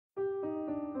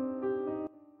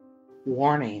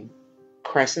Warning: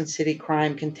 Crescent City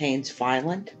Crime contains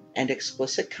violent and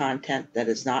explicit content that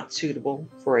is not suitable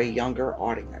for a younger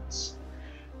audience.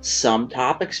 Some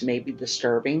topics may be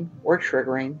disturbing or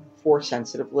triggering for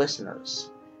sensitive listeners.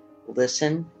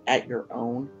 Listen at your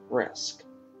own risk.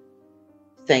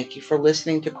 Thank you for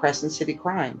listening to Crescent City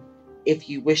Crime. If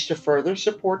you wish to further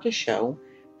support the show,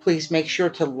 please make sure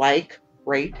to like,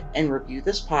 rate, and review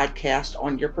this podcast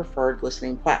on your preferred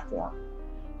listening platform.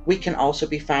 We can also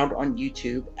be found on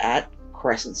YouTube at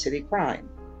Crescent City Crime.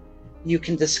 You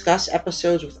can discuss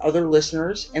episodes with other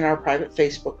listeners in our private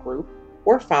Facebook group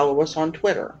or follow us on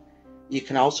Twitter. You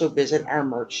can also visit our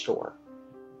merch store.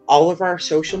 All of our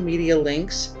social media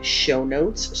links, show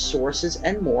notes, sources,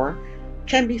 and more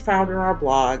can be found on our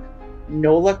blog,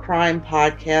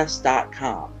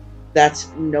 nolacrimepodcast.com.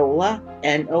 That's NOLA,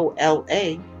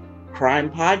 N-O-L-A,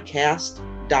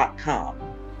 crimepodcast.com.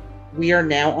 We are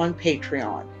now on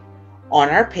Patreon. On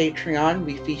our Patreon,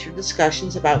 we feature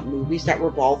discussions about movies that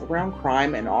revolve around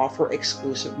crime and offer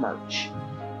exclusive merch.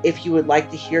 If you would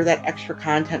like to hear that extra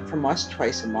content from us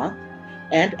twice a month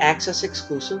and access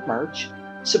exclusive merch,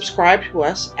 subscribe to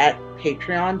us at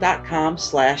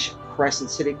patreon.com/Crescent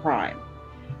City Crime.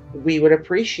 We would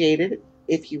appreciate it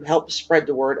if you help spread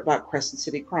the word about Crescent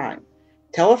City Crime.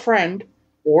 Tell a friend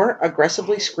or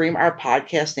aggressively scream our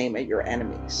podcast name at your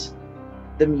enemies.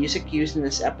 The music used in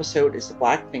this episode is The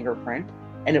Black Fingerprint,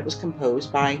 and it was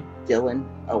composed by Dylan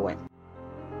Owen.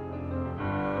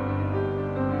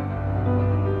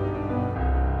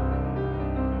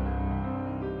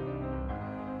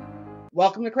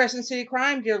 Welcome to Crescent City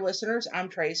Crime, dear listeners. I'm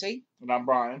Tracie. And I'm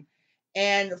Brian.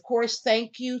 And of course,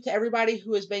 thank you to everybody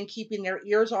who has been keeping their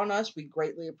ears on us. We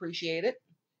greatly appreciate it.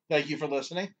 Thank you for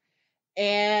listening.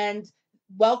 And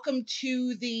welcome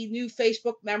to the new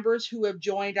Facebook members who have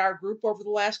joined our group over the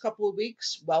last couple of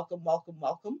weeks. Welcome, welcome,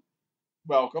 welcome.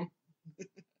 Welcome.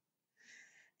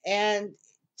 And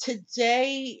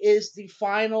today is the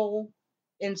final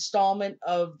installment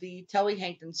of the Telly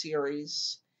Hankton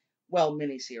series. Well,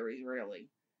 mini-series, really.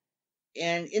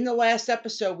 And in the last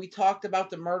episode, we talked about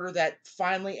the murder that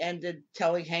finally ended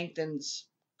Telly Hankton's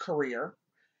career.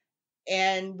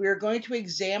 And we're going to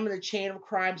examine the chain of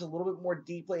crimes a little bit more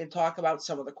deeply and talk about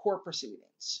some of the court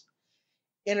proceedings.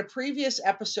 In a previous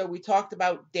episode, we talked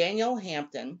about Danielle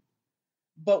Hampton,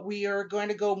 but we are going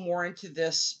to go more into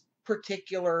this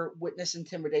particular witness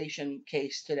intimidation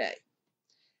case today.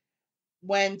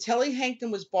 When Telly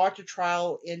Hankton was brought to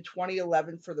trial in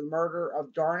 2011 for the murder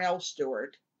of Darnell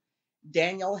Stewart,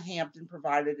 Danielle Hampton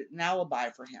provided an alibi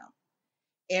for him.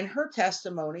 In her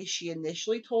testimony, she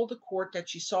initially told the court that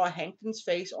she saw Hankton's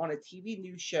face on a TV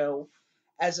news show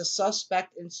as a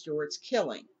suspect in Stewart's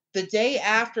killing. The day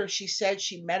after, she said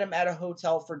she met him at a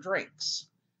hotel for drinks.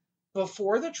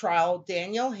 Before the trial,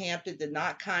 Danielle Hampton did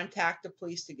not contact the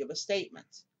police to give a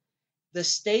statement. The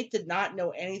state did not know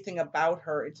anything about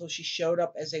her until she showed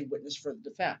up as a witness for the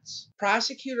defense.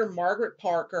 Prosecutor Margaret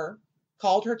Parker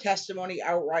called her testimony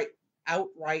outright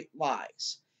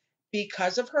lies.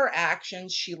 Because of her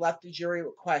actions, she left the jury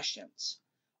with questions.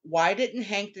 Why didn't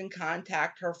Hankton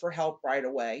contact her for help right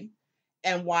away?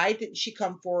 And why didn't she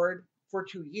come forward for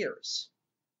 2 years?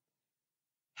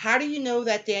 How do you know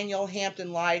that Danielle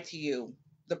Hampton lied to you?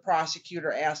 The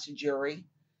prosecutor asked the jury.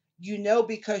 You know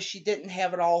because she didn't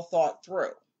have it all thought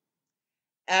through.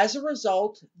 As a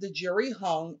result, the jury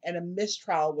hung and a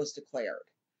mistrial was declared.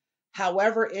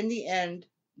 However, in the end,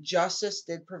 justice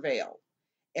did prevail.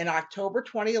 In October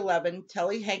 2011,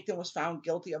 Telly Hankton was found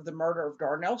guilty of the murder of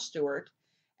Darnell Stewart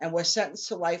and was sentenced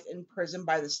to life in prison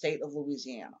by the state of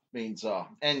Louisiana. Means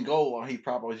Angola. He's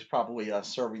probably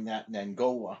serving that in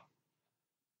Angola.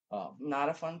 Not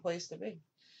a fun place to be.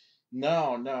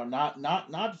 No,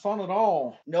 not fun at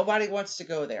all. Nobody wants to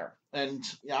go there. And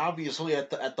obviously, at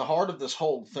the heart of this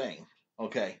whole thing,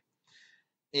 okay,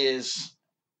 is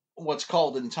what's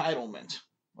called entitlement.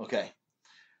 Okay,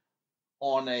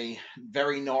 on a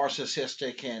very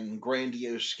narcissistic and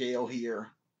grandiose scale here.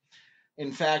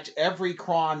 In fact, every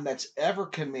crime that's ever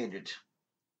committed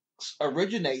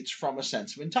originates from a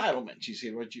sense of entitlement. You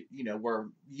see what where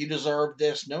you deserve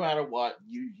this no matter what.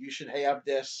 You should have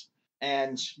this,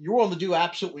 and you're willing to do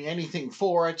absolutely anything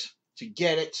for it to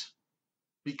get it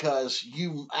because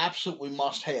you absolutely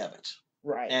must have it.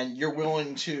 Right. And you're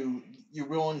willing to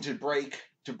break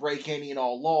any and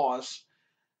all laws.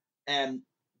 And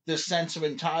this sense of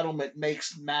entitlement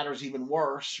makes matters even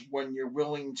worse when you're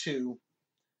willing to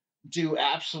do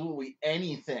absolutely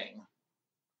anything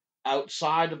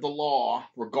outside of the law,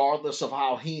 regardless of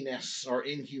how heinous or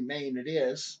inhumane it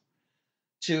is,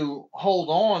 to hold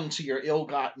on to your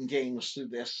ill-gotten gains through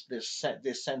this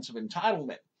sense of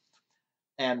entitlement.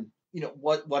 And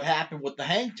what happened with the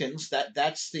Hanktons,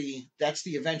 that's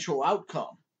the eventual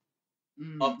outcome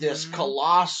of this Hmm.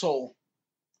 colossal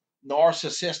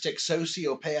narcissistic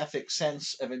sociopathic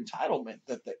sense of entitlement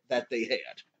that they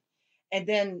had. And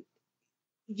then,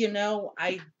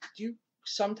 I do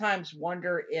sometimes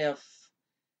wonder if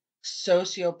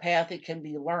sociopathy can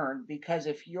be learned, because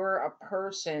if you're a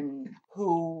person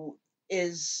who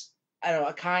is, I don't know,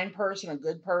 a kind person, a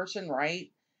good person,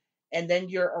 right? And then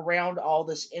you're around all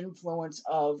this influence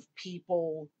of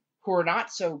people who are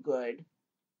not so good,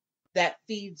 that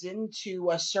feeds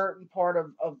into a certain part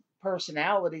of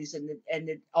personalities, and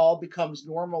it all becomes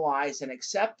normalized and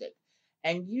accepted.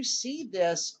 And you see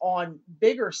this on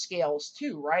bigger scales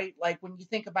too, right? Like when you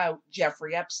think about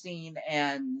Jeffrey Epstein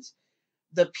and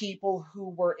the people who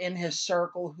were in his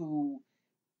circle who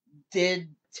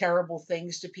did terrible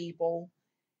things to people,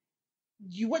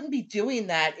 you wouldn't be doing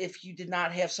that if you did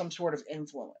not have some sort of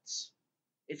influence,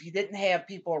 if you didn't have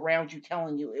people around you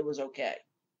telling you it was okay.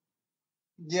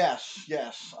 Yes,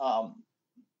 yes.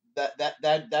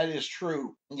 That is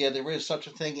true. Yeah, there is such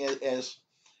a thing as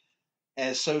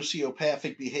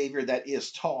sociopathic behavior that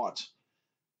is taught.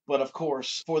 But of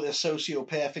course, for this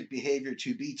sociopathic behavior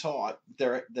to be taught,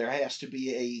 there has to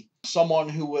be a someone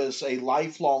who was a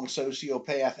lifelong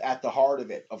sociopath at the heart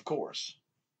of it, of course.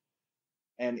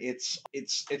 And it's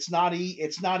not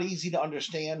easy to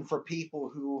understand for people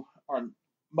who are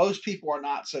most people are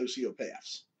not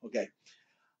sociopaths. Okay,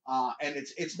 and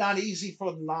it's not easy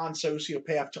for the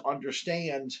non-sociopath to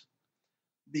understand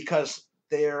because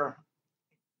they're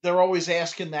always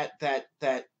asking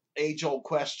that age old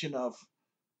question of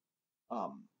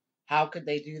um, How could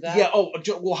they do yeah, that? oh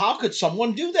well, how could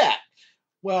someone do that?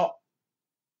 Well,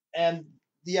 and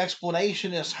the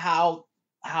explanation is how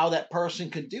that person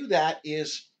could do that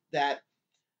is that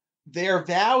their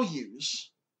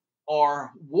values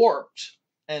are warped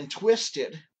and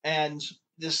twisted, and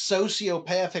this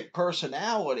sociopathic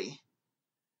personality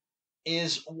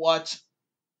is what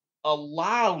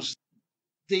allows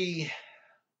the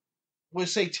we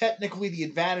say technically the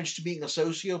advantage to being a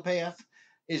sociopath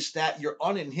is that you're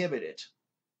uninhibited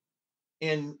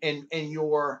in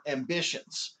your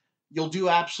ambitions. You'll do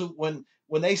absolute when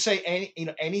they say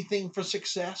anything for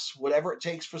success, whatever it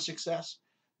takes for success,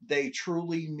 they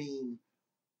truly mean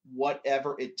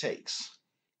whatever it takes.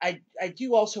 I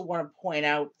do also want to point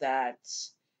out that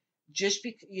just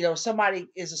because somebody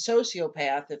is a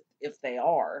sociopath, if they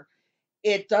are,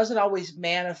 it doesn't always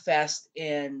manifest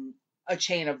in a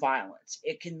chain of violence.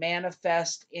 It can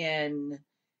manifest in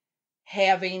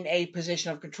having a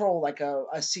position of control, like a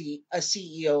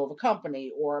CEO of a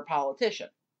company or a politician.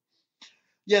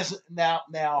 Yes,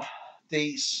 now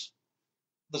these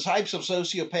the types of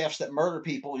sociopaths that murder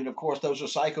people, of course, those are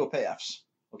psychopaths.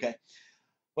 Okay,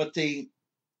 but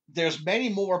there's many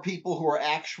more people who are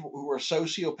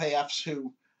sociopaths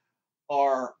who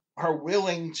are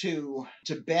willing to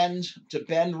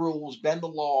bend rules, bend the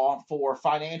law for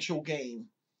financial gain,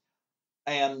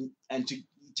 and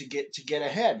to get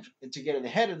ahead and to get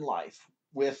ahead in life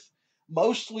with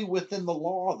mostly within the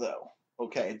law though.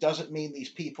 Okay, it doesn't mean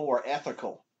these people are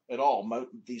ethical at all.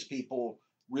 These people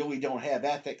really don't have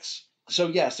ethics. So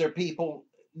yes, there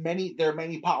are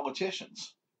many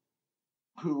politicians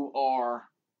who are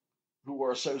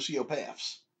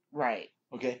sociopaths. Right.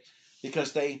 Okay,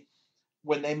 because they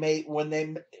when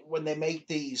they make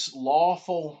these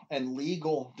lawful and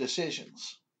legal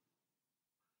decisions,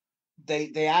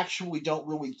 they actually don't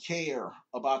really care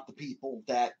about the people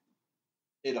that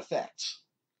it affects.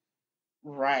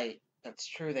 Right. That's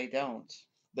true. They don't.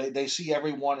 They see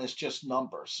everyone as just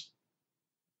numbers.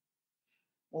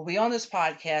 Well, we on this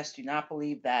podcast do not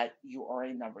believe that you are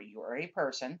a number. You are a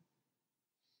person.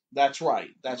 That's right.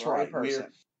 You That's are a right.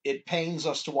 person. It pains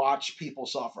us to watch people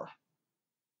suffer.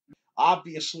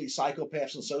 Obviously,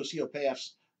 psychopaths and sociopaths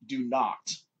do not.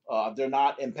 They're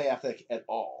not empathic at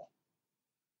all.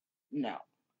 No.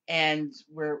 And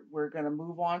we're going to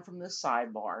move on from this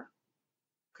sidebar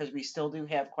because we still do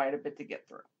have quite a bit to get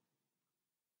through.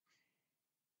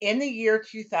 In the year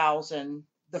 2000,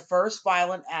 the first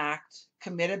violent act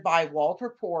committed by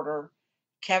Walter Porter,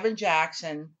 Kevin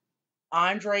Jackson,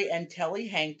 Andre, and Telly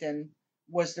Hankton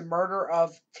was the murder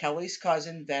of Telly's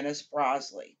cousin, Venice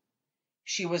Brosley.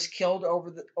 She was killed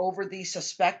over the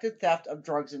suspected theft of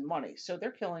drugs and money. So they're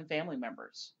killing family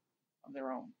members of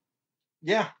their own.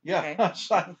 Yeah, yeah.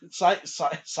 Okay.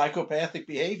 Psychopathic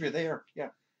behavior there. Yeah,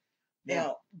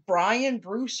 yeah. Brian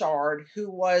Broussard,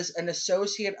 who was an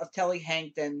associate of Telly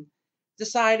Hankton,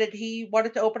 decided he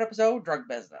wanted to open up his own drug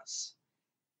business.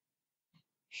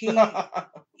 He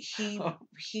he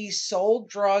he sold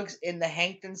drugs in the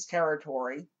Hankton's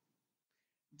territory,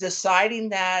 Deciding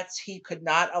that he could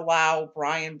not allow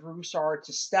Brian Broussard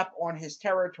to step on his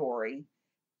territory,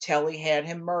 Telly had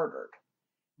him murdered.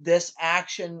 This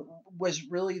action was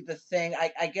really the thing.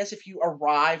 I guess if you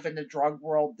arrive in the drug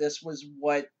world, this was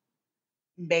what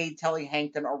made Telly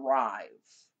Hankton arrive.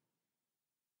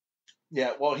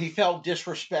 Yeah, well, he felt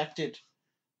disrespected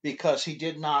because he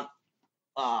did not,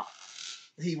 uh,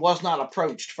 he was not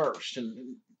approached first,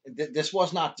 and this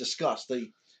was not discussed.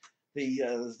 The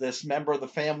this member of the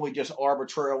family just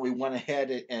arbitrarily went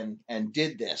ahead and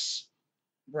did this.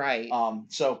 Right.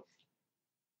 So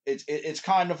it's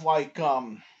kind of like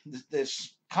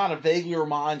this kind of vaguely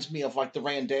reminds me of like the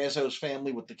Randazzo's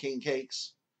family with the king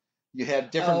cakes. You had Oh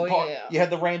different part. yeah. You had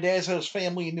the Randazzo's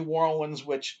family in New Orleans,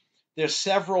 which there's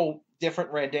several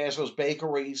different Randazzo's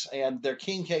bakeries, and their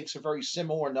king cakes are very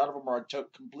similar. None of them are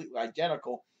completely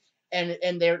identical.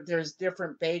 And there's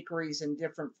different bakeries and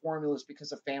different formulas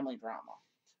because of family drama.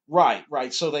 Right,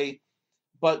 right. So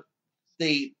but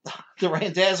the the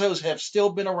Randazzo's have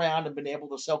still been around and been able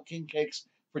to sell king cakes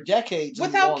for decades in the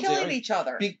New Without Orleans killing area. each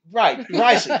other. Right,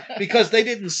 rising because they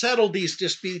didn't settle these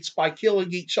disputes by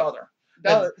killing each other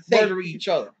and No, murdering each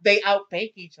other. they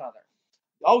outbake each other.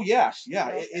 Oh yes, yeah.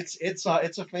 Okay. It's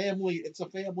a family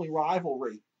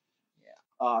rivalry.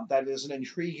 That is an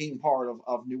intriguing part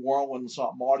of New Orleans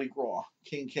Mardi Gras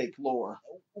king cake lore.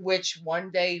 Which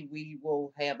one day we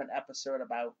will have an episode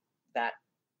about that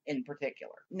in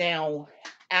particular. Now,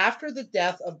 after the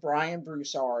death of Brian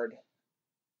Broussard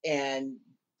and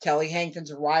Telly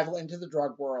Hankton's arrival into the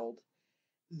drug world,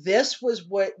 this was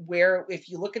where if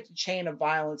you look at the chain of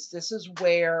violence, this is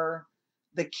where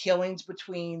the killings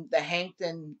between the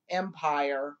Hankton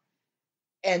empire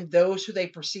and those who they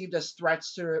perceived as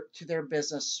threats to their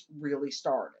business really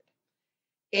started.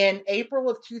 In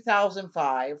April of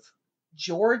 2005,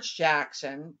 George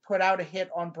Jackson put out a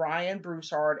hit on Brian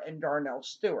Broussard and Darnell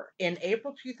Stewart. In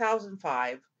April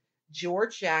 2005,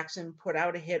 George Jackson put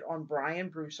out a hit on Brian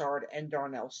Broussard and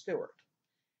Darnell Stewart.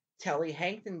 Telly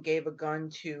Hankton gave a gun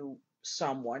to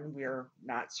someone, we're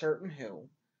not certain who,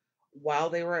 while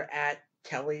they were at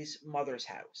Telly's mother's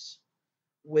house.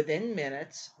 Within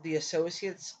minutes, the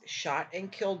associates shot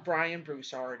and killed Brian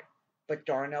Broussard, but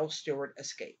Darnell Stewart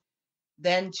escaped.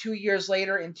 Then 2 years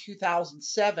later, in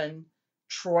 2007,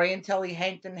 Troy and Telly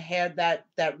Hankton had that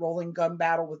rolling gun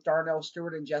battle with Darnell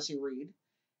Stewart and Jesse Reed.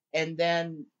 And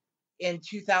then in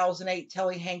 2008,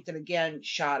 Telly Hankton again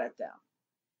shot at them.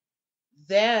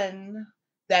 Then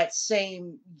that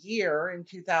same year in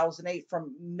 2008,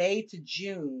 from May to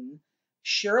June,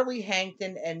 Shirley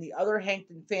Hankton and the other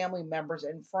Hankton family members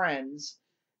and friends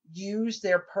used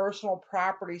their personal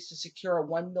properties to secure a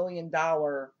 $1 million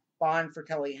bond for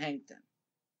Telly Hankton.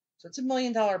 So it's $1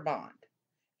 million bond.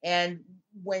 And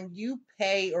when you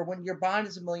pay, or when your bond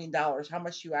is $1 million, how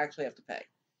much do you actually have to pay?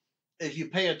 If you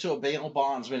pay it to a bail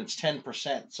bondsman, it's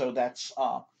 10%. So that's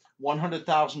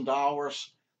 $100,000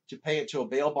 to pay it to a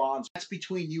bail bondsman. That's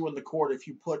between you and the court if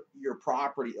you put your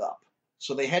property up.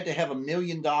 So they had to have $1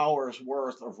 million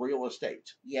worth of real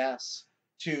estate. Yes.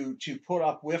 To put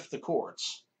up with the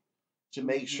courts to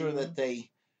make sure that they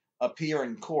appear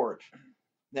in court.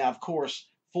 Now, of course,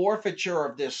 forfeiture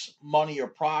of this money or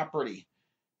property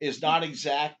is not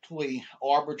exactly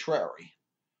arbitrary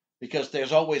because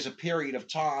there's always a period of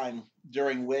time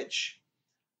during which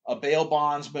a bail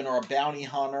bondsman or a bounty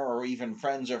hunter or even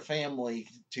friends or family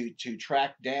to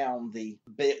track down the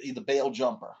bail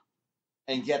jumper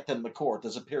and get them to court.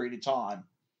 There's a period of time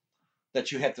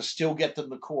that you have to still get them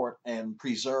to court and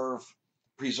preserve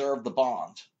the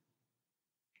bond.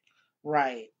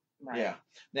 Right. Yeah.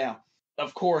 Now,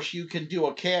 of course, you can do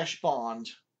a cash bond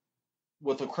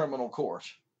with a criminal court.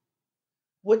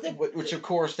 Which of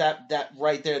course that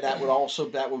right there that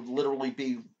would literally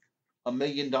be $1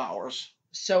 million.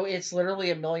 So it's literally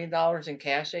 $1 million in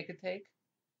cash they could take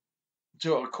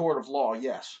to a court of law.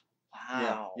 Yes.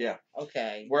 Wow. Yeah.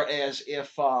 Okay. Whereas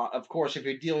if of course if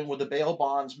you're dealing with a bail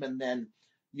bondsman, then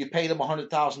you pay them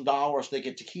 $100,000, they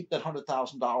get to keep that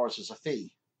 $100,000 as a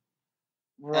fee.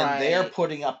 Right. And they're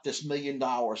putting up this $1 million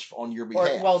on your behalf.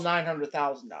 Or, well,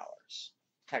 $900,000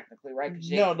 technically, right?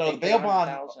 No, the bail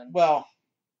bond. Well,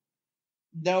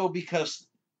 no, because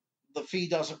the fee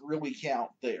doesn't really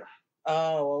count there.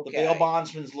 Oh, okay. The bail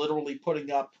bondsman's literally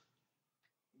putting up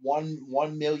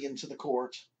 $1 million to the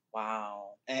court.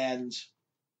 Wow. And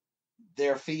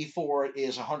their fee for it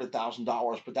is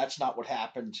 $100,000, but that's not what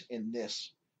happened in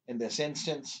this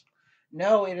instance.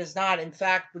 No, it is not. In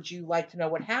fact, would you like to know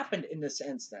what happened in this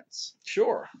instance?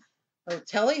 Sure. So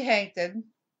Telly Hankton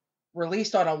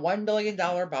released on a $1 million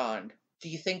bond. Do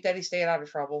you think that he stayed out of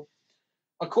trouble?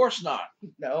 Of course not.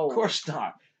 No. Of course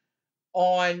not.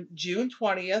 On June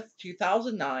 20th,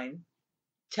 2009,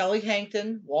 Telly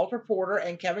Hankton, Walter Porter,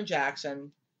 and Kevin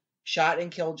Jackson shot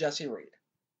and killed Jesse Reed.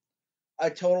 A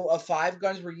total of 5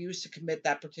 guns were used to commit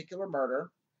that particular murder.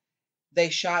 They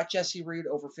shot Jesse Reed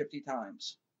over 50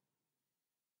 times.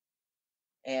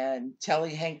 And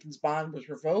Telly Hankton's bond was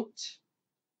revoked,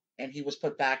 and he was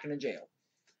put back in a jail.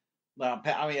 Now,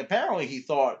 I mean, apparently he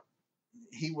thought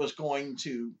he was going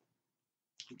to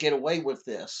get away with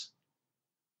this.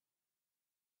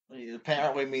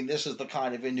 Apparently, I mean, this is the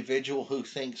kind of individual who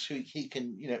thinks he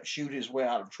can, shoot his way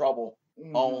out of trouble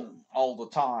all the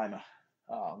time,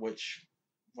 which,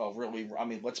 well, really, I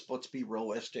mean, let's be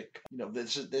realistic.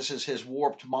 This is his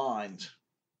warped mind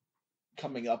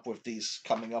coming up with these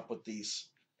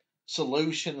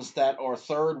solutions that are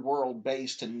third world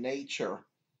based in nature.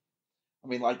 I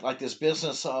mean, like this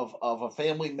business of a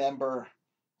family member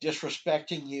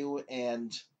disrespecting you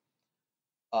and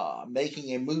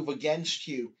making a move against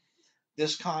you.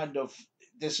 This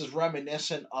is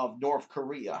reminiscent of North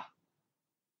Korea,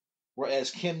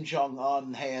 whereas Kim Jong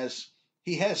Un has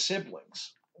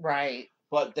siblings, right?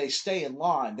 But they stay in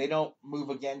line. They don't move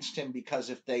against him because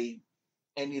if any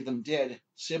of them did,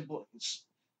 sibling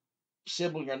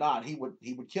or not, he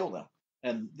would kill them.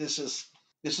 And this is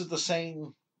the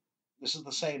same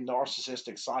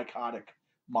narcissistic psychotic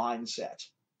mindset,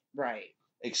 right?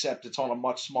 Except it's on a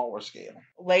much smaller scale.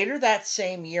 Later that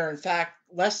same year, in fact,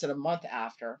 less than a month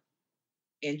after,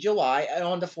 in July,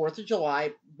 on the 4th of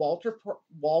July, Walter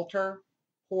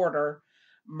Porter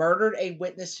murdered a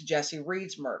witness to Jesse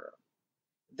Reed's murder.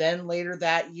 Then later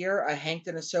that year, a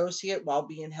Hankton associate, while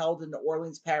being held in the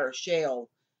Orleans Parish Jail,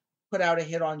 put out a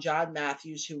hit on John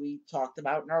Matthews, who we talked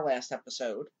about in our last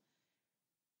episode.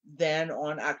 Then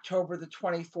on October the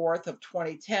 24th of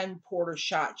 2010, Porter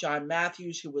shot John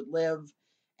Matthews, who would live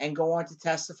and go on to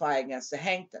testify against the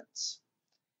Hanktons.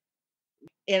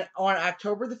 On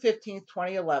October the 15th,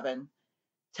 2011,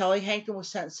 Telly Hankton was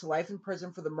sentenced to life in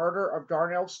prison for the murder of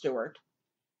Darnell Stewart.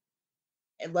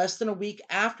 And less than a week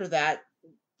after that,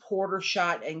 Porter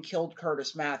shot and killed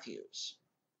Curtis Matthews.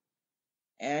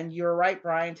 And you're right,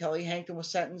 Brian. Telly Hankton was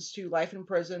sentenced to life in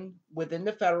prison within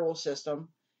the federal system,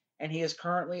 and he is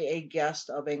currently a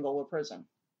guest of Angola Prison.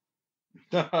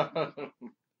 Now,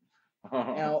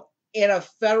 in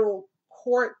federal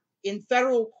court,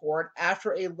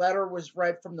 after a letter was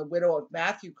read from the widow of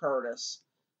Matthew Curtis,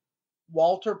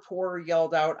 Walter Porter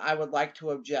yelled out, "I would like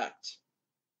to object."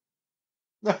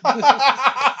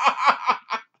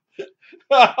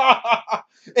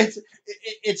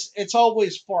 It's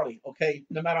always funny, okay?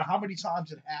 No matter how many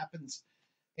times it happens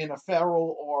in a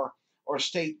federal or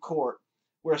state court,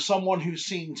 where someone who's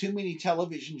seen too many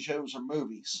television shows or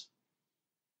movies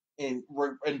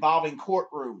involving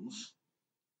courtrooms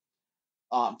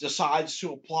decides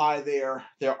to apply their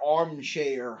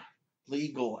armchair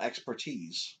legal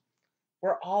expertise.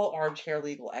 We're all armchair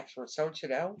legal experts, don't you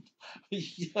know?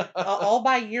 Yeah. All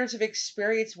my years of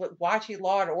experience with watching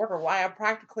Law and Order, why I'm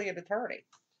practically an attorney.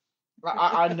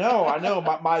 I know.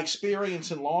 My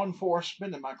experience in law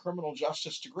enforcement and my criminal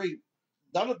justice degree,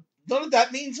 none of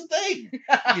that means a thing.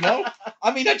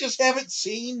 I mean, I just haven't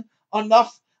seen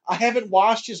enough. I haven't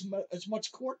watched as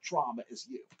much court drama as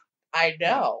you. I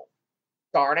know.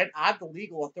 Darn it, I'm the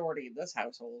legal authority in this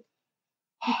household.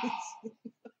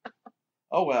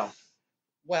 Oh, well.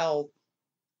 Well,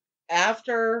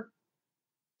 after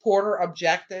Porter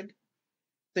objected,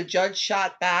 the judge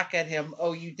shot back at him,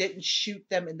 "Oh, you didn't shoot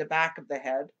them in the back of the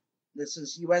head." This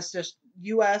is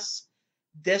U.S.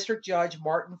 District Judge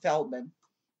Martin Feldman.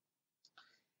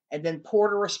 And then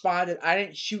Porter responded, "I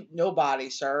didn't shoot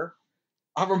nobody, sir."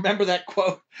 I remember that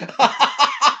quote.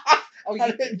 Oh,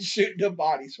 I didn't shoot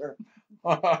nobody, sir.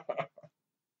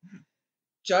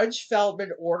 Judge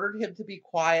Feldman ordered him to be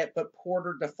quiet, but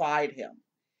Porter defied him.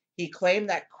 He claimed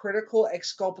that critical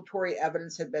exculpatory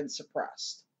evidence had been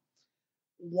suppressed.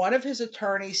 One of his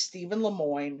attorneys, Stephen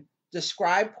Lemoyne,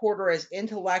 described Porter as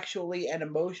intellectually and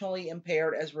emotionally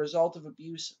impaired as a result of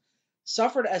abuse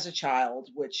suffered as a child,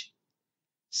 which,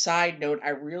 side note, I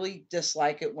really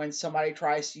dislike it when somebody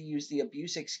tries to use the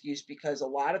abuse excuse, because a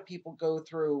lot of people go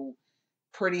through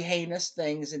pretty heinous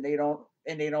things and they don't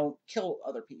kill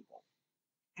other people.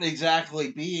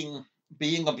 Exactly.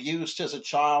 Being abused as a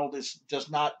child does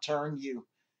not turn you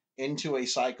into a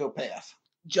psychopath.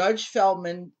 Judge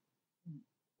Feldman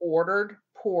ordered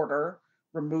Porter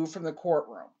removed from the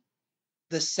courtroom.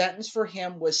 The sentence for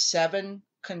him was 7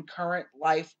 concurrent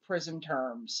life prison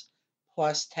terms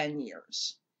plus 10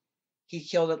 years. He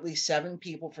killed at least 7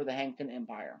 people for the Hankton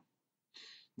Empire.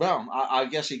 Well, I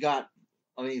guess he got,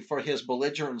 for his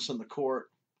belligerence in the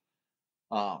court,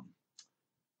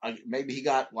 maybe he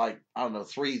got like, I don't know,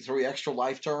 three extra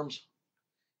life terms.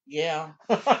 Yeah.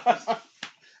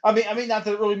 I mean, not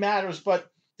that it really matters, but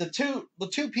the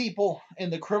two people in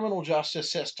the criminal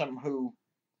justice system who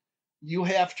you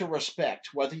have to respect,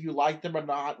 whether you like them or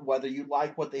not, whether you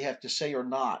like what they have to say or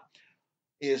not,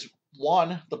 is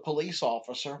one, the police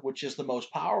officer, which is the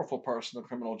most powerful person in the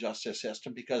criminal justice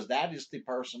system because that is the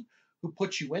person who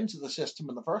puts you into the system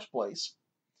in the first place.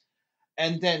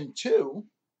 And then two,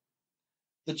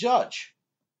 the judge,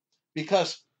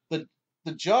 because the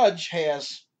judge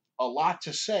has a lot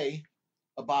to say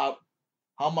about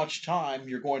how much time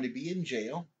you're going to be in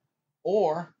jail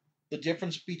or the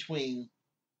difference between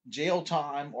jail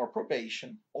time or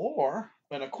probation or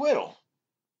an acquittal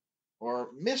or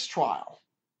mistrial.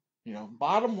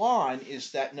 Bottom line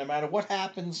is that no matter what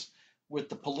happens with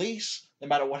the police, no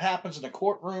matter what happens in the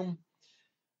courtroom,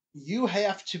 you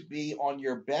have to be on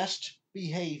your best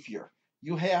behavior.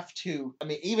 You have to, I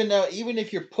mean, even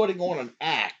if you're putting on an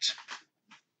act,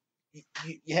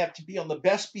 you have to be on the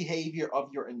best behavior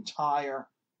of your entire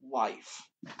life.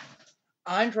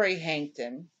 Andre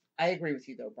Hankton, I agree with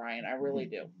you though, Brian. I really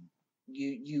do.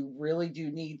 You really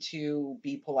do need to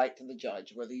be polite to the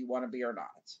judge, whether you want to be or not.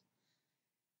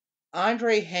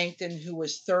 Andre Hankton, who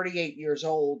was 38 years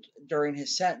old during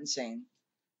his sentencing,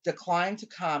 declined to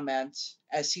comment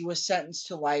as he was sentenced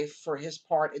to life for his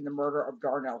part in the murder of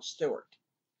Darnell Stewart.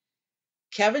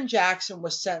 Kevin Jackson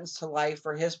was sentenced to life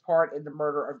for his part in the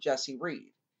murder of Jesse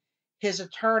Reed. His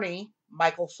attorney,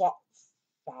 Michael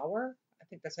Fowler, I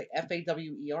think that's like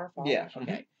Fawer, Fowler? Yeah.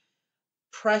 Okay,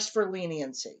 pressed for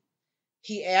leniency.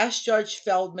 He asked Judge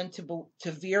Feldman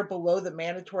to veer below the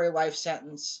mandatory life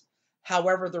sentence.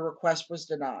 However, the request was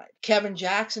denied. Kevin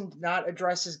Jackson did not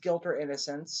address his guilt or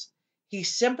innocence. He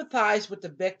sympathized with the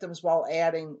victims while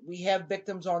adding, "We have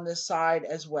victims on this side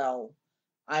as well.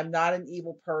 I'm not an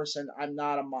evil person. I'm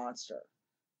not a monster.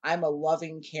 I'm a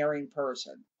loving, caring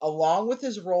person." Along with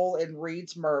his role in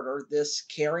Reed's murder, this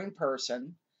caring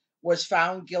person was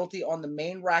found guilty on the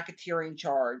main racketeering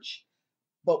charge,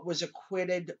 but was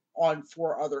acquitted on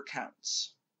 4 other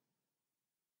counts.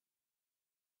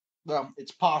 Well,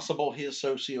 it's possible his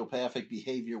sociopathic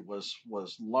behavior was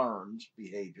learned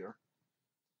behavior,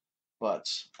 but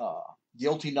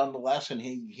guilty nonetheless, and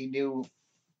he knew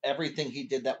everything he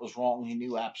did that was wrong. He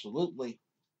knew absolutely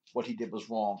what he did was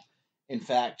wrong. In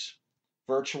fact,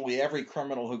 virtually every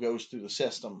criminal who goes through the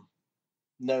system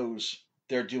knows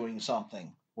they're doing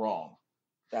something wrong.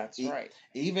 That's right.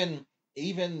 Even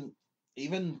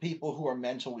people who are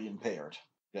mentally impaired.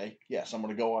 Okay, yes, I'm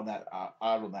going to go on that out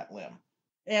on that limb.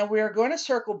 And we're going to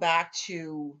circle back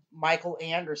to Michael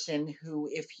Anderson, who,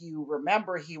 if you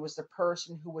remember, he was the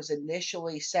person who was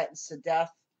initially sentenced to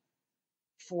death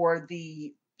for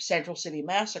the Central City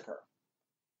Massacre.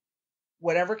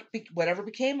 Whatever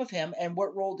became of him, and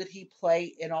what role did he play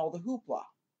in all the hoopla?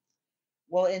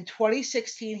 Well, in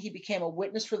 2016, he became a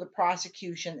witness for the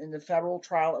prosecution in the federal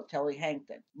trial of Telly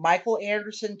Hankton. Michael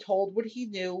Anderson told what he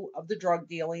knew of the drug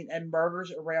dealing and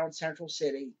murders around Central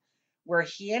City, where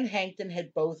he and Hankton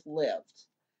had both lived.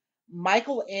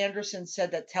 Michael Anderson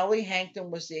said that Telly Hankton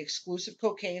was the exclusive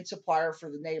cocaine supplier for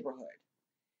the neighborhood.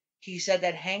 He said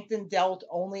that Hankton dealt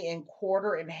only in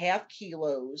quarter and half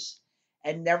kilos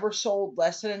and never sold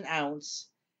less than an ounce,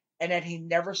 and that he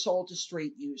never sold to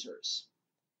street users.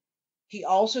 He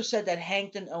also said that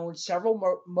Hankton owned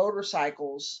several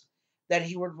motorcycles that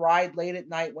he would ride late at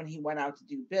night when he went out to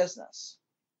do business.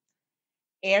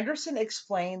 Anderson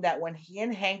explained that when he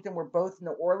and Hankton were both in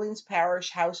the Orleans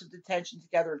Parish House of Detention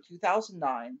together in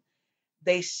 2009,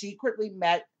 they secretly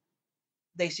met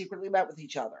with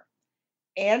each other.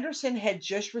 Anderson had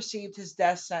just received his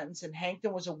death sentence, and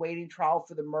Hankton was awaiting trial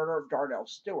for the murder of Darnell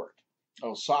Stewart.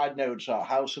 Oh, side note: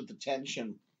 House of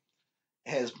Detention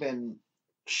has been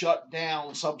shut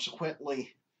down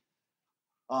subsequently.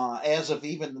 As of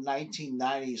even the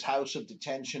 1990s, House of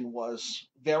Detention was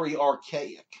very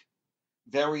archaic,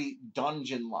 very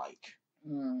dungeon-like,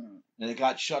 and it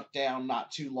got shut down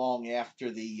not too long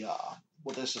after the.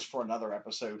 Well, this is for another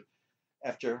episode.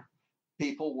 After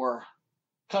people were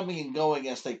coming and going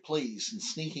as they pleased and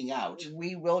sneaking out.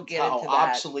 We will get how into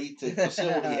that. Obsolete the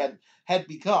facility had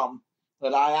become.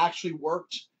 But I actually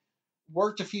worked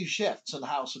a few shifts in the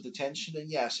House of Detention,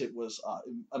 and yes, it was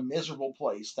a miserable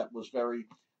place that was very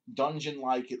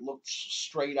dungeon-like. It looked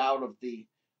straight out of the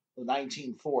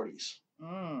 1940s.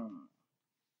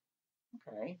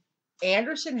 Okay.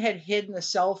 Anderson had hidden the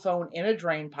cell phone in a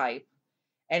drain pipe,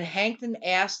 and Hankton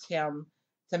asked him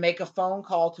to make a phone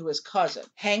call to his cousin.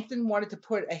 Hankton wanted to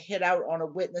put a hit out on a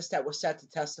witness that was set to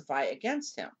testify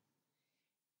against him.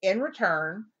 In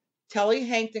return, Telly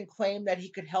Hankton claimed that he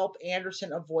could help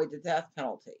Anderson avoid the death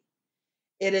penalty.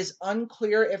 It is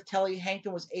unclear if Telly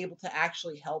Hankton was able to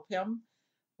actually help him,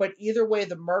 but either way,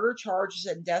 the murder charges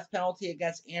and death penalty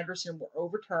against Anderson were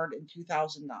overturned in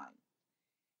 2009.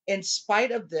 In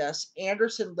spite of this,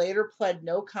 Anderson later pled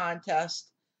no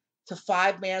contest to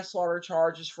 5 manslaughter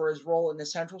charges for his role in the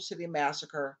Central City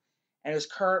massacre and is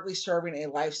currently serving a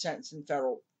life sentence in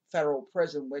federal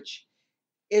prison, which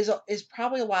is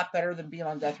probably a lot better than being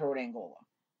on death row in Angola.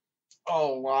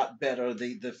 Oh, a lot better.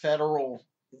 The federal,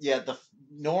 yeah, the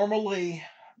normally,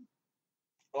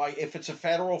 like if it's a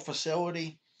federal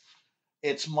facility,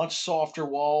 it's much softer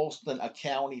walls than a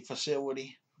county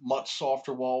facility, much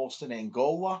softer walls than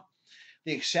Angola.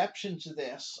 The exceptions to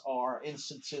this are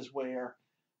instances where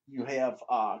you have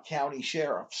county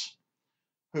sheriffs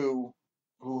who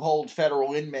hold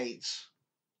federal inmates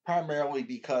primarily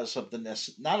because of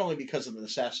not only because of the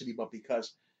necessity, but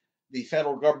because the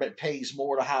federal government pays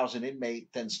more to house an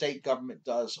inmate than state government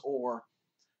does or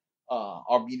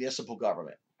our municipal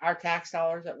government. Our tax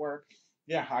dollars at work.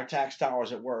 Yeah, our tax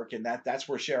dollars at work, and that's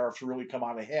where sheriffs really come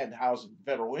out ahead housing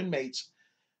federal inmates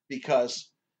because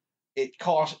it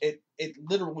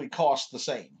literally costs the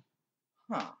same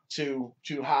to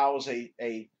house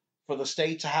a for the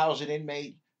state to house an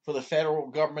inmate, for the federal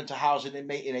government to house an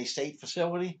inmate in a state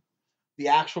facility. The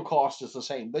actual cost is the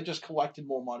same. They're just collecting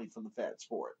more money from the feds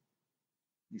for it.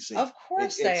 You see, of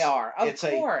course they are. Of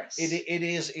course, it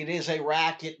is a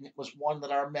racket, and it was one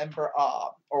that I remember.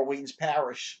 Orleans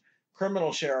Parish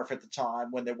criminal sheriff at the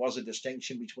time, when there was a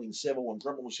distinction between civil and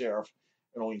criminal sheriff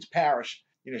in Orleans Parish.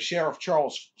 Sheriff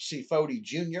Charles C. Fody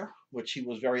Jr., which he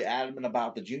was very adamant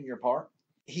about the junior part.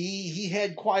 He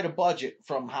had quite a budget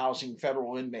from housing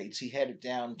federal inmates. He had it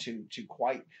down to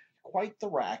quite the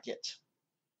racket.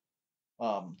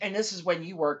 And this is when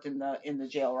you worked in the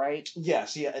jail, right?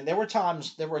 Yes, yeah. And there were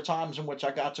times in which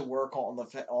I got to work on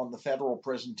the federal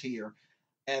prison tier,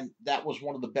 and that was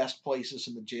one of the best places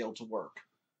in the jail to work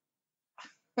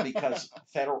because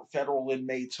federal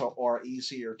inmates are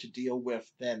easier to deal with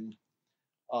than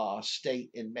state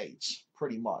inmates,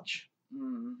 pretty much.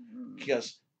 Mm-hmm.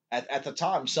 Because at the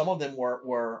time, some of them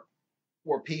were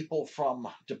people from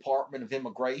Department of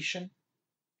Immigration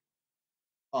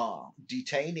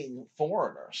detaining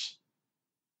foreigners.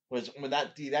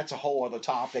 That's a whole other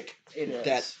topic. It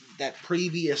is. That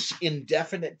previous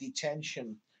indefinite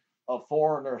detention of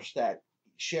foreigners that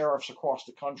sheriffs across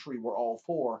the country were all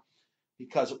for,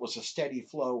 because it was a steady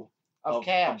flow of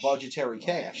cash, of budgetary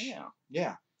cash. Yeah.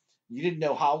 Yeah, you didn't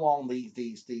know how long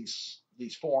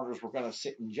these foreigners were going to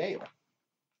sit in jail.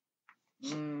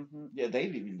 Mm-hmm. Yeah, they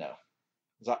didn't even know.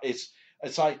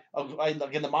 It's like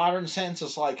in the modern sense,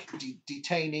 it's like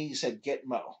detainees at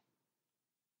Gitmo.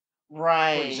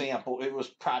 Right. For example, it was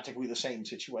practically the same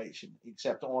situation,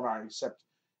 except on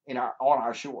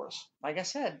our shores. Like I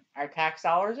said, our tax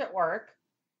dollars at work.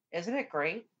 Isn't it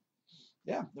great?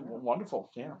 Yeah, wonderful.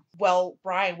 Yeah. Well,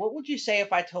 Brian, what would you say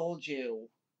if I told you,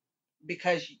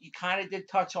 because you kind of did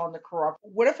touch on the corrupt,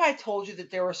 what if I told you that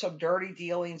there were some dirty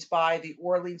dealings by the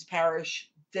Orleans Parish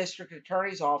District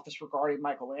Attorney's Office regarding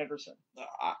Michael Anderson?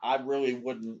 I really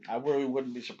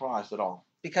wouldn't be surprised at all.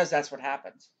 Because that's what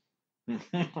happened.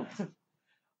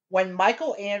 When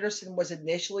Michael Anderson was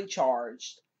initially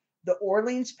charged, the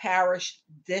Orleans Parish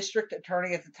District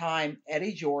Attorney at the time,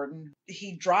 Eddie Jordan,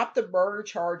 he dropped the murder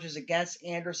charges against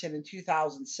Anderson in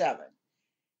 2007.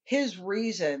 His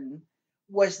reason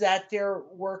was that there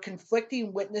were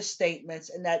conflicting witness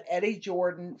statements and that Eddie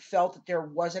Jordan felt that there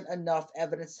wasn't enough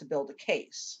evidence to build a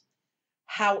case.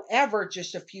 However,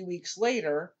 just a few weeks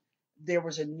later, there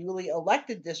was a newly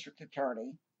elected district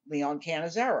attorney, Leon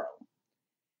Cannizzaro.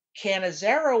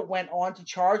 Cannizzaro went on to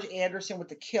charge Anderson with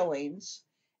the killings,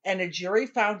 and a jury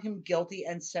found him guilty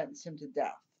and sentenced him to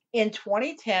death. In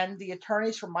 2010, the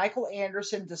attorneys for Michael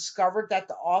Anderson discovered that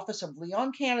the office of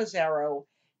Leon Cannizzaro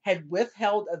had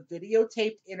withheld a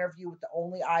videotaped interview with the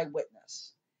only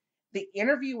eyewitness. The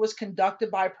interview was conducted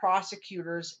by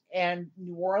prosecutors, and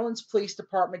New Orleans Police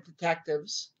Department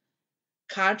detectives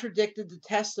contradicted the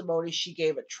testimony she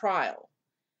gave at trial.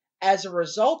 As a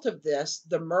result of this,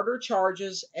 the murder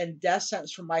charges and death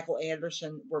sentence for Michael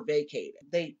Anderson were vacated.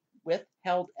 They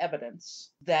withheld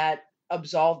evidence that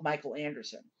absolved Michael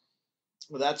Anderson.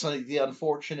 Well, that's the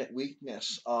unfortunate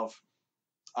weakness of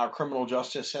our criminal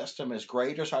justice system. As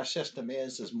great as our system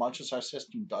is, as much as our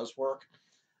system does work,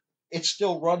 it's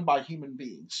still run by human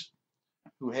beings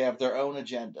who have their own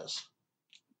agendas.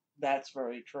 That's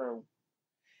very true.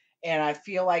 And I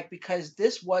feel like because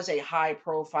this was a high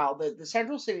profile, the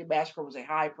Central City Massacre was a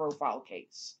high profile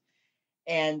case.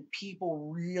 and people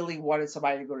really wanted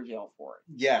somebody to go to jail for it.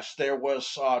 Yes, there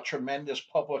was tremendous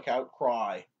public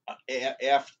outcry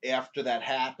after that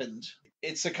happened.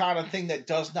 It's the kind of thing that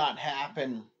does not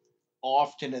happen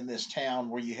often in this town,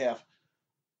 where you have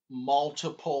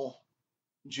multiple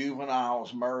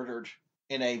juveniles murdered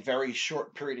in a very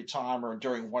short period of time or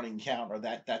during one encounter.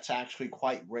 That's actually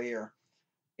quite rare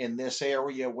in this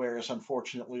area. Whereas,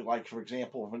 unfortunately, like for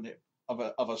example,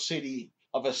 of a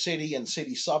city and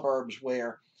city suburbs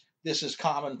where this is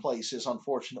commonplace, is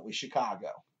unfortunately Chicago.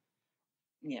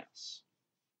 Yes.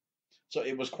 So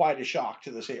it was quite a shock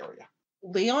to this area.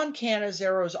 Leon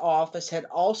Canizaro's office had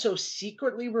also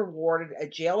secretly rewarded a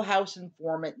jailhouse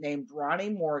informant named Ronnie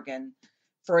Morgan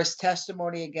for his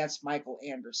testimony against Michael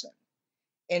Anderson.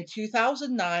 In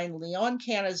 2009, Leon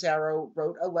Canizaro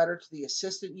wrote a letter to the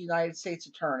Assistant United States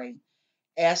Attorney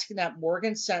asking that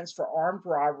Morgan's sentence for armed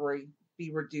robbery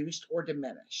be reduced or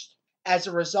diminished. As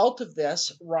a result of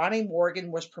this, Ronnie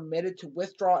Morgan was permitted to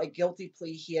withdraw a guilty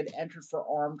plea he had entered for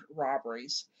armed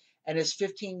robberies, and his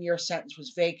 15-year sentence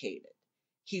was vacated.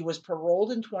 He was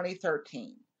paroled in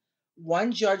 2013.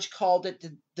 One judge called it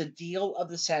the deal of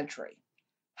the century.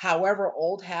 However,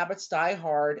 old habits die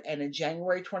hard, and in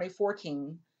January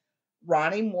 2014,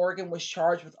 Ronnie Morgan was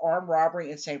charged with armed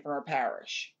robbery in St. Bernard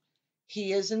Parish.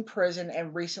 He is in prison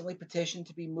and recently petitioned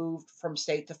to be moved from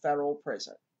state to federal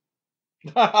prison.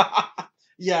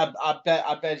 Yeah,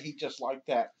 I bet he just liked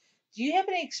that. Do you have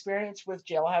any experience with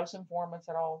jailhouse informants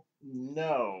at all?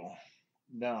 No,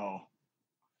 no.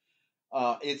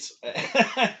 It's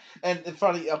and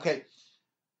funny. Okay,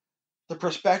 the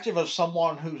perspective of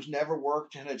someone who's never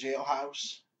worked in a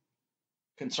jailhouse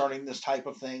concerning this type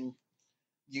of thing,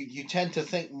 you tend to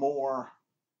think more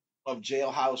of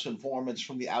jailhouse informants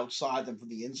from the outside than from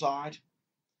the inside,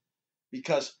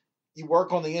 because you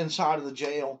work on the inside of the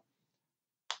jail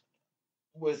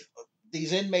with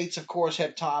these inmates. Of course,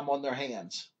 have time on their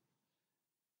hands,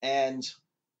 and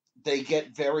they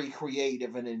get very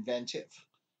creative and inventive.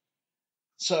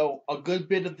 So a good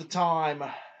bit of the time,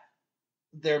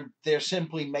 they're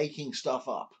simply making stuff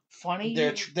up. Funny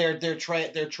They're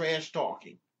trash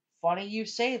talking. Funny you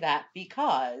say that,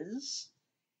 because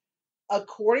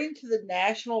according to the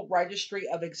National Registry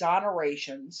of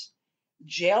Exonerations,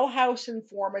 jailhouse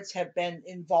informants have been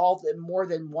involved in more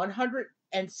than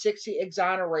 160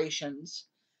 exonerations,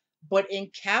 but in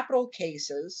capital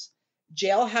cases,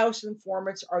 jailhouse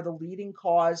informants are the leading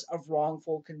cause of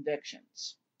wrongful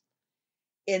convictions.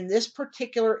 In this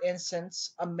particular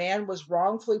instance, a man was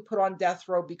wrongfully put on death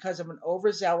row because of an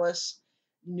overzealous,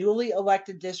 newly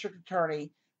elected district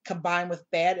attorney combined with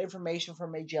bad information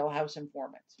from a jailhouse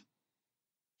informant.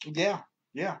 Yeah,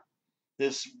 yeah.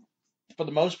 This, for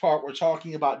the most part, we're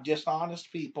talking about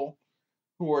dishonest people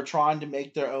who are trying to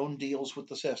make their own deals with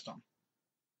the system.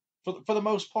 For the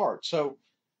most part, so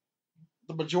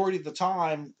the majority of the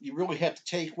time, you really have to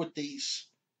take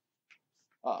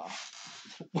uh,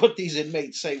 what these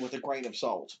inmates say with a grain of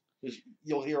salt, because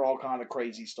you'll hear all kind of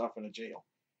crazy stuff in a jail.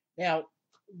 Now,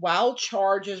 while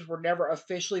charges were never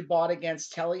officially brought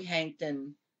against Telly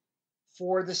Hankton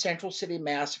for the Central City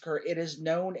Massacre, it is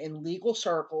known in legal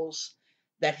circles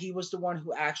that he was the one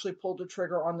who actually pulled the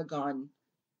trigger on the gun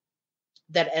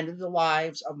that ended the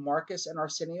lives of Marcus and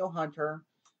Arsenio Hunter,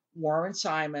 Warren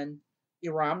Simon,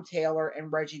 Iram Taylor,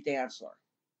 and Reggie Dantzler.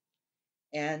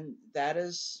 And that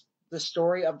is the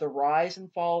story of the rise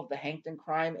and fall of the Hankton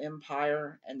crime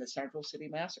empire and the Central City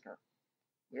Massacre.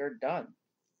 We're done.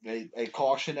 A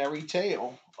cautionary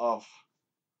tale of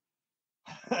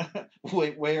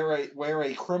where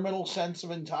a criminal sense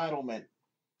of entitlement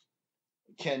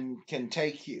can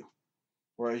take you,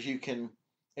 whereas you can,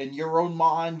 in your own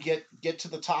mind, get to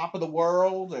the top of the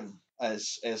world, and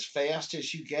as fast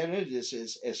as you get it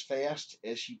is as fast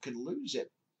as you can lose it,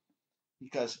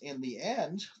 because in the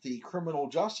end, the criminal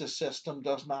justice system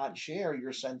does not share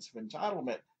your sense of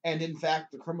entitlement. And in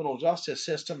fact, the criminal justice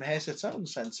system has its own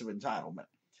sense of entitlement.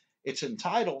 It's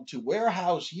entitled to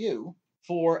warehouse you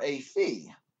for a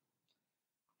fee.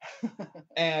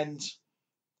 And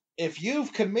if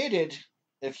you've committed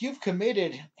if you've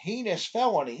committed heinous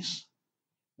felonies,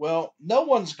 well, no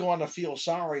one's going to feel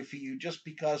sorry for you just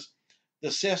because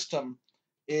the system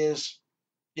is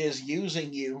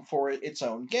using you for its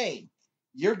own gain.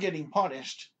 You're getting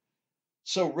punished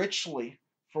so richly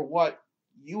for what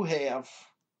you have,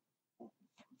 for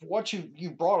what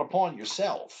you brought upon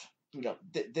yourself.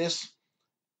 This,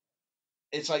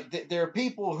 it's like there are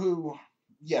people who,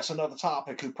 yes, another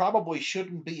topic, who probably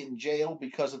shouldn't be in jail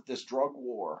because of this drug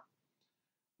war,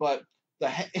 but the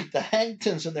the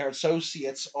Hanktons and their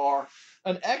associates are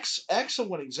an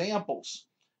excellent examples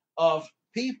of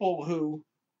people who,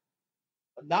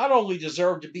 not only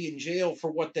deserve to be in jail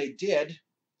for what they did,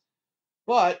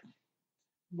 but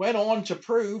went on to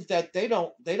prove that they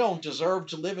don't deserve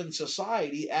to live in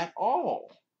society at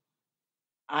all.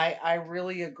 I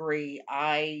really agree.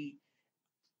 And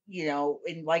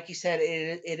like you said,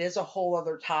 it is a whole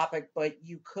other topic, but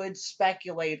you could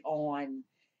speculate on,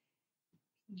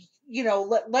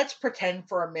 let's pretend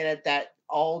for a minute that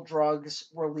all drugs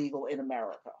were legal in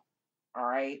America. All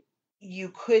right. You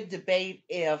could debate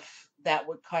if that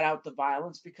would cut out the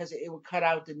violence because it would cut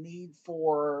out the need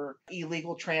for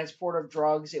illegal transport of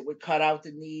drugs. It would cut out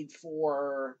the need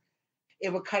for,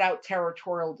 it would cut out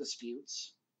territorial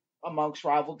disputes amongst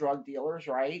rival drug dealers,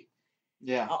 right?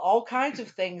 Yeah. All kinds of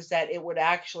things that it would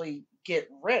actually get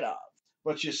rid of.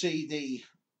 But you see,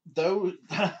 those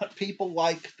people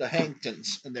like the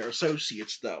Hanktons and their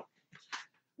associates, though,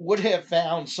 would have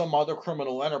found some other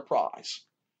criminal enterprise.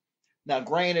 Now,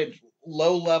 granted,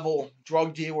 low-level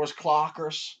drug dealers,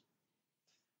 clockers,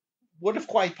 would have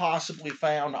quite possibly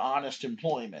found honest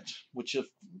employment, which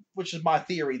is my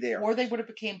theory there. Or they would have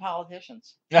became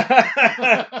politicians.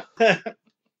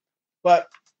 But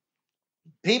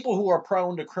people who are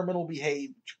prone to criminal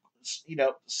behavior,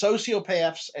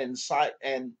 sociopaths and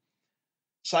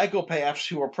psychopaths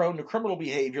who are prone to criminal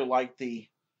behavior, like the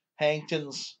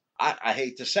Hanktons. I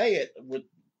hate to say it, with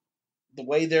the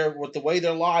way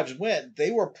their lives went, they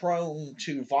were prone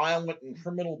to violent and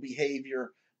criminal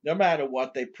behavior. No matter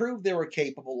what, they proved they were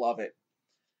capable of it.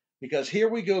 Because here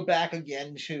we go back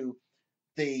again to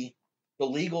the the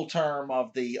legal term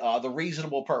of the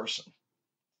reasonable person,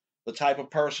 the type of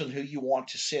person who you want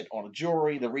to sit on a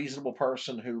jury, the reasonable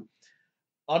person who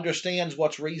understands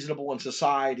what's reasonable in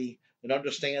society and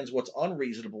understands what's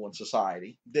unreasonable in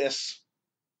society. This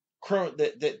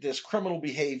criminal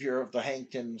behavior of the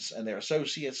Hanktons and their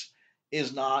associates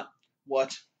is not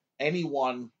what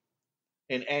anyone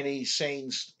in any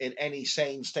sane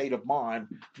state of mind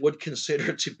would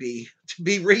consider to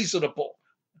be reasonable.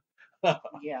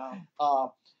 Yeah.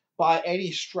 By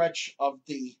any stretch of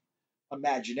the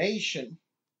imagination.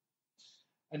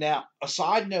 And now, a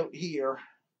side note here,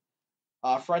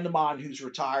 a friend of mine who's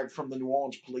retired from the New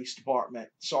Orleans Police Department,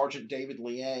 Sergeant David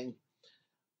Liang,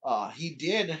 he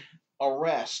did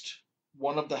arrest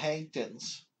one of the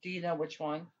Hanktons. Do you know which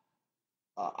one?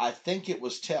 I think it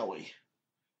was Telly.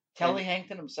 Telly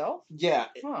Hankton himself? Yeah,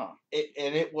 Huh.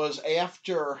 it was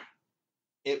after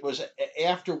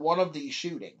one of these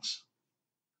shootings.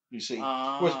 You see,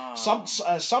 with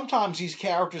sometimes these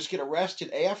characters get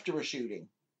arrested after a shooting,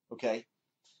 okay,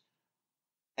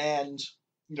 and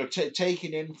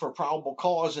taken in for probable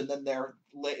cause, and then they're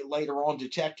later on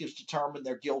detectives determine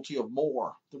they're guilty of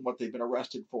more than what they've been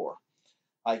arrested for.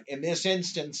 Like in this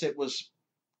instance, it was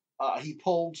he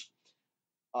pulled,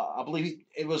 I believe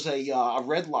it was a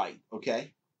red light.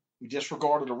 Okay, he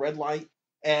disregarded a red light,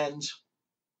 and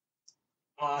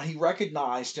he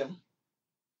recognized him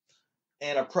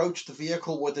and approached the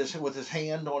vehicle with his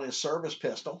hand on his service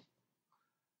pistol,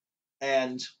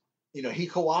 and he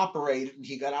cooperated and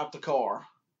he got out the car.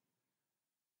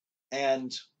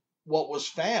 And what was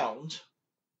found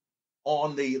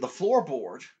on the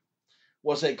floorboard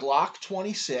was a Glock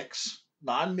 26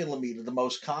 9mm, the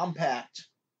most compact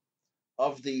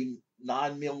of the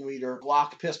 9mm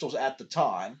Glock pistols at the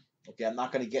time. Okay, I'm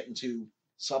not going to get into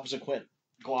subsequent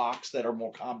Glocks that are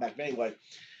more compact anyway.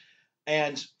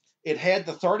 And it had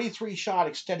the 33 shot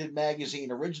extended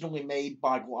magazine originally made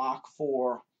by Glock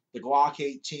for the Glock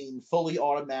 18 fully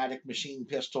automatic machine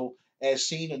pistol, as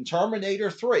seen in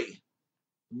Terminator 3,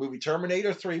 the movie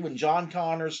Terminator 3, when John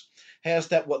Connors has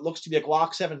that what looks to be a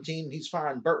Glock 17, he's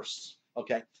firing bursts.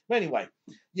 Okay. But anyway,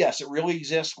 yes, it really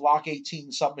exists, Glock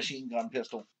 18 submachine gun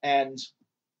pistol. And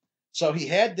so he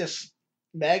had this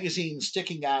magazine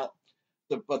sticking out,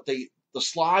 but the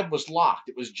slide was locked.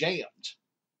 It was jammed.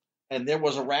 And there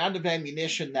was a round of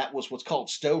ammunition that was what's called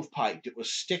stovepiped. It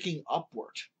was sticking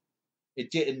upward.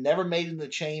 It never made it in the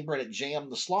chamber, and it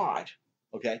jammed the slide.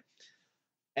 Okay.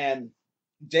 And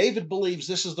David believes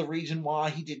this is the reason why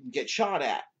he didn't get shot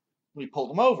at when he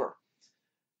pulled him over.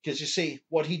 Because you see,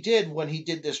 what he did when he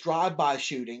did this drive-by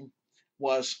shooting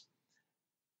was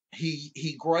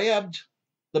he grabbed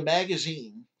the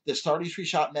magazine, this 33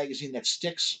 shot magazine that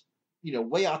sticks,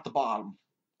 way out the bottom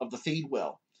of the feed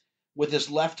well, with his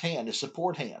left hand, his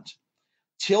support hand,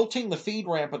 tilting the feed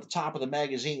ramp at the top of the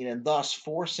magazine and thus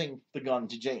forcing the gun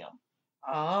to jam.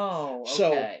 Oh, okay.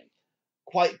 So,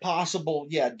 quite possible,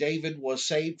 yeah, David was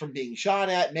saved from being shot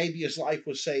at. Maybe his life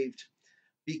was saved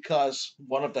because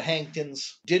one of the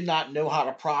Hanktons did not know how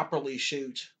to properly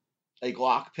shoot a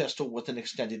Glock pistol with an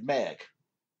extended mag.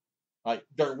 Like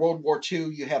during World War II,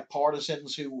 you have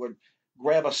partisans who would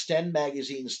grab a Sten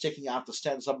magazine sticking out the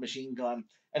Sten submachine gun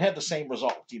and have the same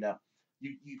result.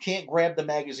 You can't grab the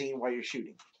magazine while you're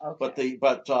shooting. But Okay.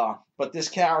 but this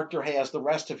character has the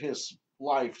rest of his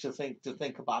life to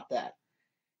think about that.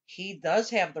 He does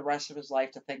have the rest of his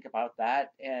life to think about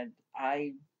that, and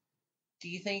do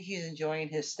you think he's enjoying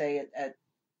his stay at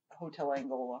Hotel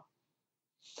Angola?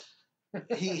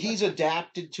 He's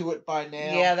adapted to it by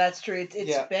now. Yeah, that's true. It's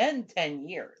Yeah, been 10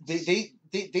 years.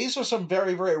 these are some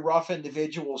very very rough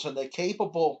individuals, and they're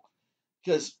capable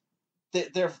because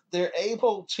they're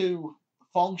able to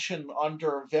function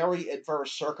under very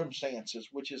adverse circumstances,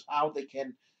 which is how they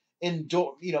can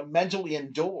endure, mentally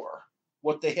endure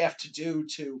what they have to do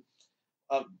to,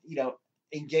 uh, you know,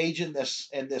 engage in this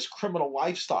criminal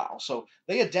lifestyle. So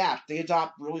they adapt. They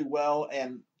adapt really well,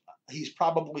 and he's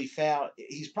probably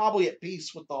at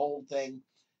peace with the whole thing,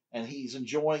 and he's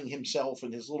enjoying himself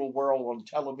in his little world on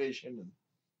television and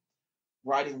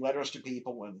writing letters to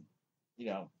people and you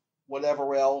know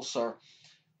whatever else, or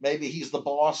maybe he's the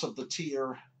boss of the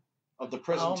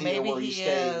prison Oh, tier maybe where he's he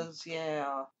staying. is.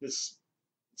 Yeah, This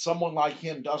Someone like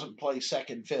him doesn't play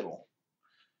second fiddle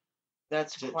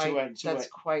that's to to quite an- to, that's a-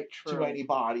 quite to true.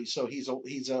 anybody. So he's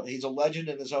a legend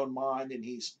in his own mind, and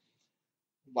he's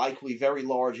likely very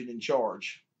large and in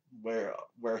charge where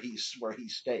he's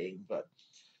staying. But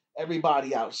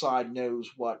everybody outside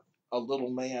knows what a little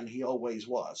man he always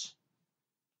was.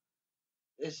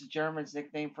 Is the German's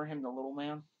nickname for him the Little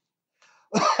Man?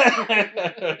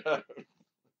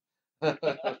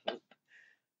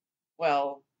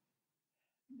 Well,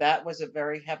 that was a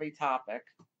very heavy topic,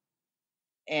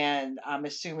 and I'm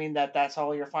assuming that that's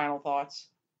all your final thoughts.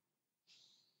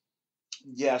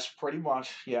 Yes, pretty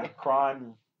much. Yeah,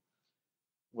 crime.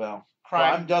 Well,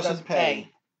 crime Crime doesn't doesn't pay.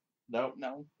 pay. Nope.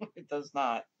 No, it does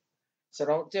not. So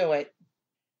don't do it.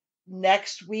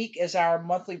 Next week is our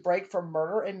monthly break from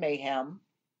Murder and Mayhem,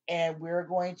 and we're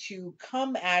going to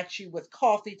come at you with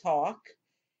coffee talk,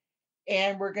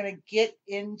 and we're going to get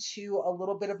into a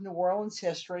little bit of New Orleans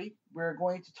history. We're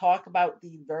going to talk about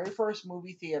the very first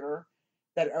movie theater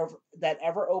that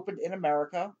ever opened in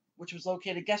America, which was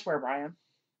located, guess where, Brian?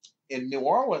 In New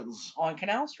Orleans, On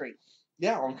Canal Street.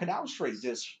 yeah, on Canal Street.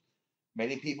 This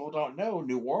Many people don't know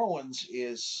New Orleans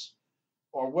is,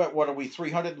 or what are we,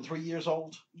 303 years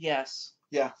old? Yes.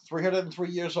 Yeah, 303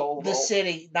 years old. The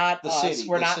city, not The us. city,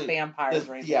 We're the not city, vampires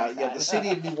or anything yeah, like yeah, the that. city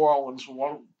of New Orleans,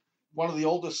 one of the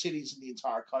oldest cities in the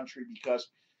entire country, because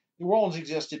New Orleans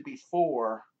existed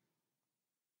before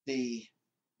the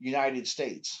United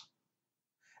States.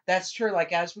 That's true.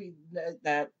 Like as we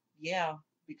that yeah,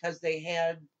 because they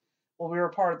had well, we were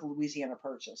part of the Louisiana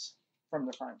Purchase from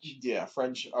the French. Yeah,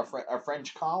 a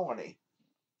French colony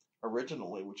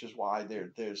originally, which is why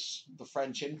there's the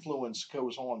French influence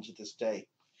goes on to this day.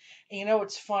 And you know,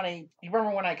 it's funny. You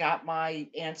remember when I got my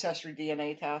ancestry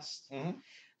DNA test? Hmm.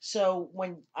 So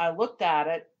when I looked at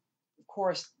it, of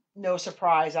course, no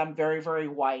surprise, I'm very, very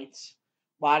white,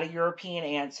 a lot of European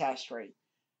ancestry.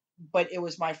 But it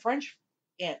was my French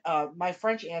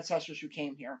ancestors who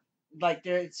came here. Like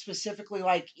they're specifically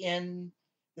like in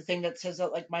the thing that says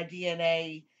that like my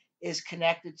DNA is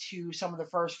connected to some of the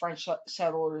first French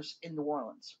settlers in New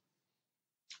Orleans.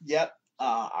 Yep,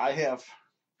 I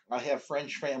have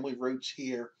French family roots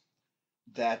here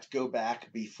that go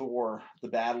back before the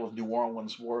Battle of New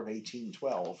Orleans, War of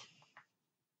 1812.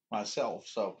 Myself,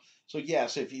 so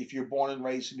yes, if you're born and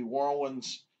raised in New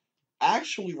Orleans,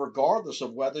 actually, regardless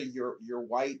of whether you're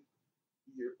white,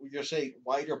 you're say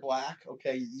white or black,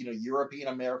 okay, European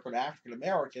American, African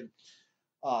American,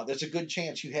 there's a good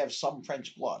chance you have some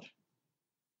French blood.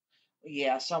 Yeah,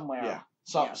 Yeah, somewhere.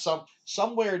 some Yes. some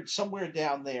somewhere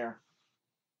down there.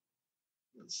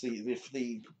 Let's see if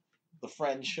the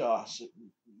French,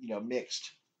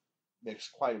 mixed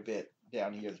quite a bit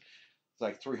down here. It's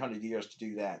like 300 years to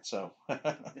do that. So a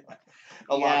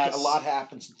lot Yes.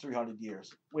 happens in 300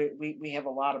 years. We have a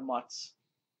lot of mutts.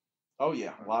 Oh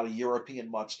yeah, a lot of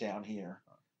European mutts down here,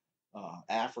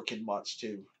 African mutts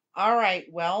too. All right.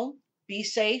 Well, be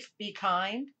safe, be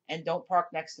kind, and don't park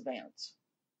next to vans.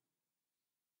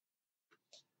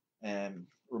 And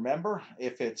remember,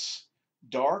 if it's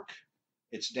dark,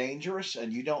 it's dangerous,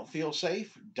 and you don't feel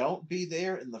safe, don't be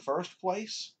there in the first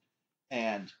place.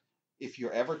 And if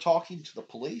you're ever talking to the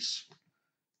police,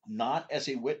 not as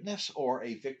a witness or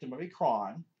a victim of a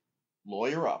crime,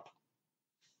 lawyer up.